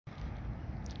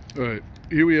Alright,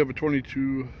 here we have a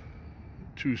 22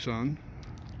 Tucson.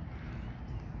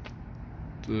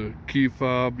 The key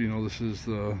fob, you know, this is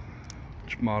the,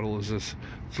 which model is this?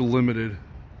 It's a limited.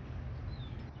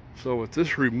 So with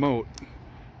this remote,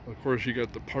 of course you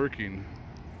got the parking,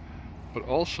 but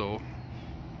also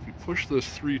if you push this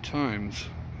 3 times,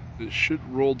 it should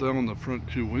roll down the front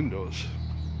 2 windows.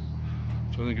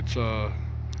 So I think it's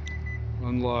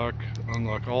unlock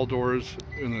all doors,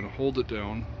 and then hold it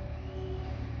down.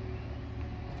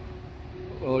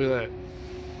 Oh, look at that.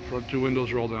 Front 2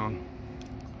 windows roll down.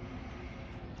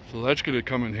 So that's going to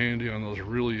come in handy on those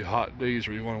really hot days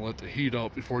where you want to let the heat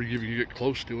out before you even get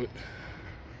close to it.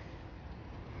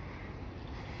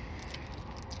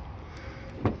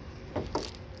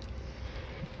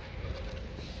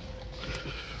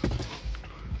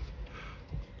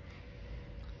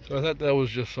 So I thought that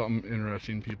was just something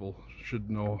interesting people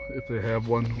should know if they have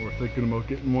one or thinking about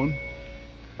getting one.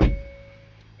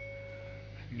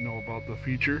 You know about the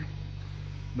feature.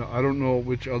 Now I don't know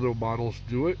which other models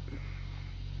do it,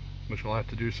 which I'll have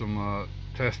to do some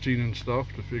testing and stuff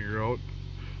to figure out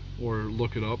or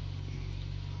look it up.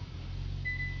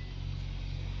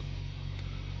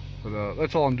 But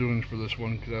that's all I'm doing for this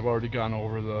one, because I've already gone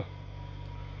over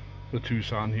the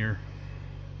Tucson here.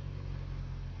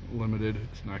 Limited.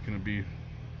 It's not going to be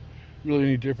really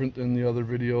any different than the other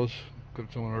videos, because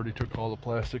someone already took all the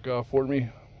plastic off for me,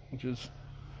 which is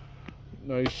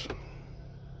nice.